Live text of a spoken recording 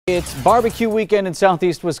It's barbecue weekend in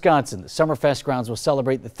southeast Wisconsin. The Summerfest grounds will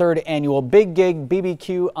celebrate the 3rd annual Big Gig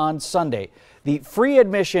BBQ on Sunday. The free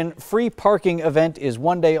admission, free parking event is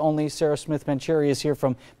one day only. Sarah Smith-Mancheri is here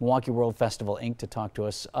from Milwaukee World Festival, Inc. to talk to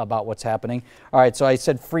us about what's happening. All right, so I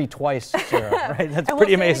said free twice, Sarah, right? That's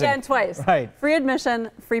pretty amazing. Again twice. Right. Free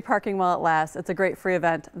admission, free parking while it lasts. It's a great free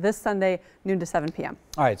event this Sunday, noon to 7 p.m.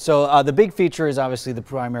 All right, so the big feature is obviously the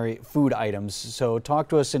primary food items. So talk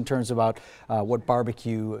to us in terms about what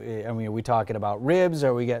barbecue, I mean, are we talking about ribs?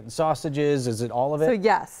 Are we getting sausages? Is it all of it? So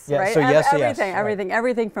yes, yeah, right? So yes, everything, right.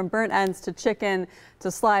 Everything from burnt ends to chicken,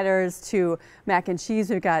 to sliders, to mac and cheese.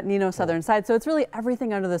 We've got Nino Southern Side. So it's really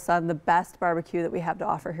everything under the sun, the best barbecue that we have to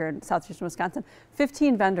offer here in southeastern Wisconsin.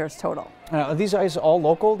 15 vendors total. Are these guys all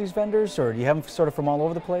local, these vendors, or do you have them sort of from all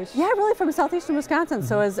over the place? Yeah, really from southeastern Wisconsin.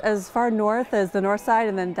 So as far north as the north side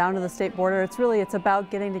and then down to the state border, it's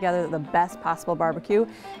about getting together the best possible barbecue.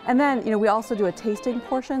 And then, we also do a tasting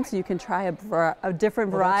portion, so you can try a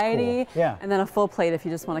different variety. Cool. Yeah. And then a full plate if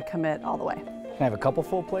you just want to commit all the way. Can I have a couple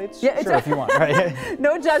full plates? Yeah, sure, if you want, right?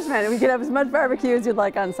 No judgment. We can have as much barbecue as you'd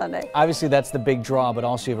like on Sunday. Obviously, that's the big draw, but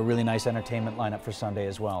also you have a really nice entertainment lineup for Sunday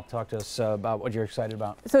as well. Talk to us about what you're excited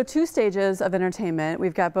about. So 2 stages of entertainment.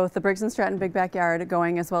 We've got both the Briggs & Stratton Big Backyard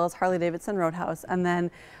going, as well as Harley-Davidson Roadhouse. And then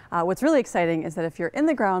what's really exciting is that if you're in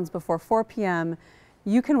the grounds before 4 p.m.,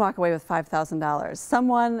 you can walk away with $5,000.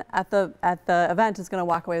 Someone at the event is going to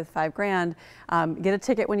walk away with $5 grand. Get a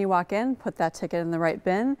ticket when you walk in, put that ticket in the right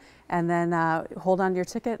bin, and then hold on to your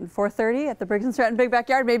ticket at 4:30 at the Briggs & Stratton Big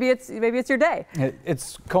Backyard. Maybe it's your day.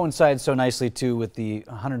 It coincides so nicely too with the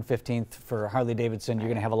 115th for Harley-Davidson. You're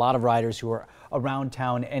going to have a lot of riders who are around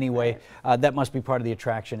town anyway. That must be part of the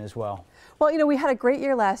attraction as well. Well, we had a great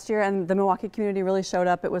year last year, and the Milwaukee community really showed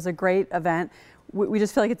up. It was a great event. We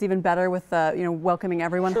just feel like it's even better with welcoming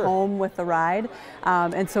everyone home with the ride,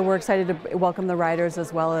 and so we're excited to welcome the riders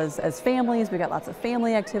as well as families. We got lots of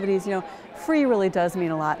family activities. Free really does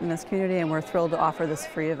mean a lot in this community, and we're thrilled to offer this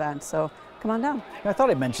free event. So come on down. I thought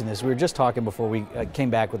I'd mention this. We were just talking before we came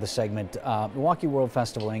back with the segment. Milwaukee World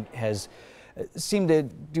Festival, Inc. has seem to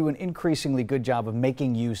do an increasingly good job of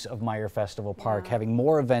making use of Maier Festival Park, having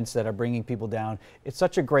more events that are bringing people down. It's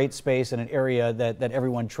such a great space and an area that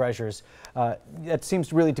everyone treasures. That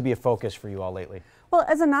seems really to be a focus for you all lately. Well,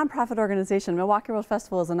 as a nonprofit organization, Milwaukee World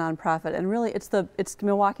Festival is a nonprofit, and really it's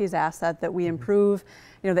Milwaukee's asset that we improve.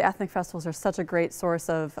 The ethnic festivals are such a great source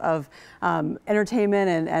of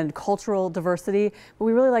entertainment and cultural diversity, but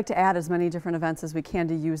we really like to add as many different events as we can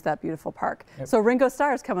to use that beautiful park. Yep. So Ringo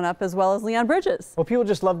Starr is coming up, as well as Leon Bridges. Well, people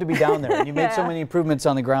just love to be down there. You made so many improvements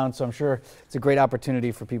on the ground, so I'm sure it's a great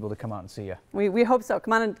opportunity for people to come out and see you. We hope so.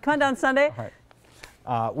 Come on down Sunday. All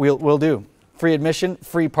right. We'll do. Free admission,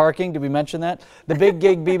 free parking. Did we mention that? The Big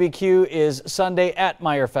Gig BBQ is Sunday at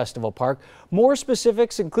Maier Festival Park. More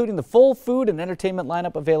specifics, including the full food and entertainment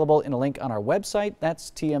lineup, available in a link on our website.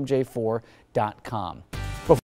 That's tmj4.com.